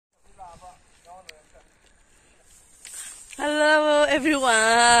Hello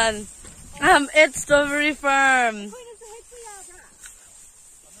everyone. I'm at Strawberry Farm.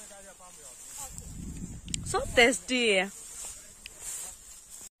 So tasty.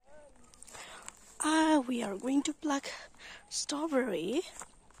 We are going to pluck strawberry.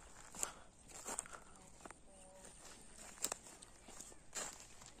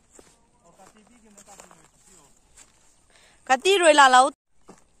 Kati rồi là lâu.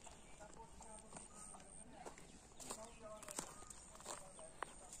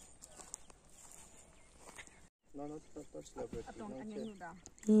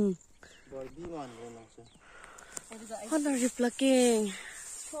 What are you plucking?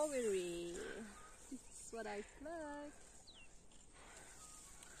 Strawberry. This is what I pluck.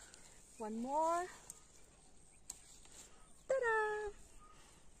 One more. Ta-da!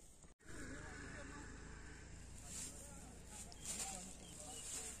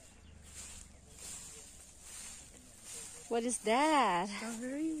 What is that?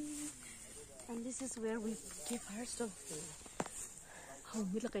 Strawberry. And this is where we keep our strawberry.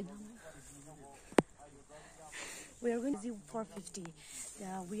 We are going to do 450.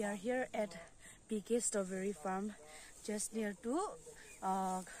 We are here at PK Strawberry Farm, just near to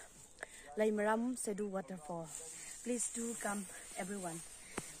Laimaram Sedu Waterfall. Please do come, everyone.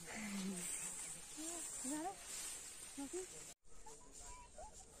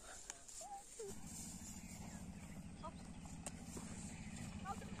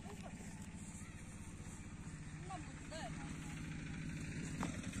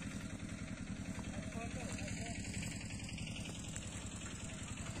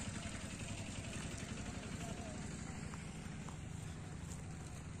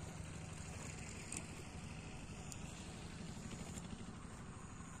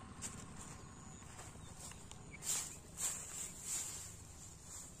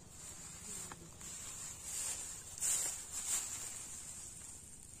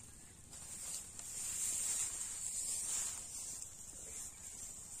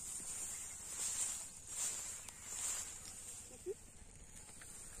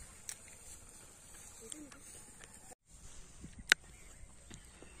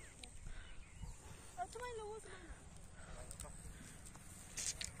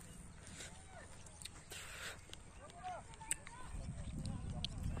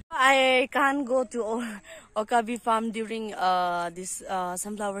 I can't go to Okabi Farm during this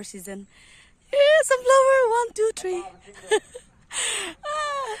sunflower season. Sunflower, 1, 2, 3.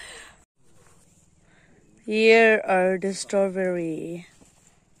 Here are the strawberry.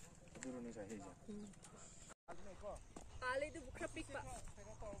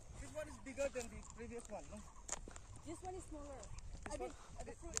 This one is bigger than the previous one, no? This one is smaller. I mean,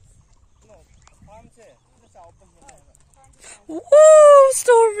 the fruits. No, farm se. Whoa,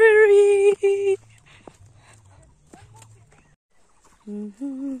 strawberry!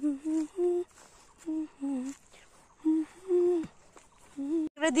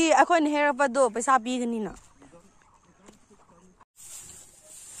 Ready? Ako in hair pa do. Pasabi kanina.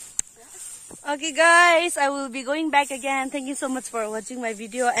 Okay guys, I will be going back again. Thank you so much for watching my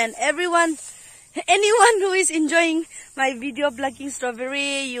video, and anyone who is enjoying my video plucking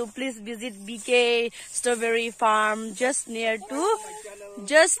strawberry, you please visit BK Strawberry Farm just near to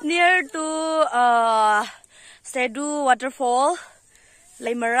Sedu Waterfall,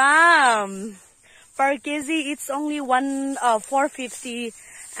 Laimaram. Per kg it's only 450,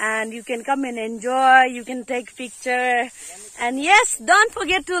 and you can come and enjoy. You can take picture, and yes, don't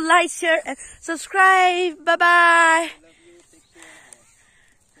forget to like, share, and subscribe. Bye bye.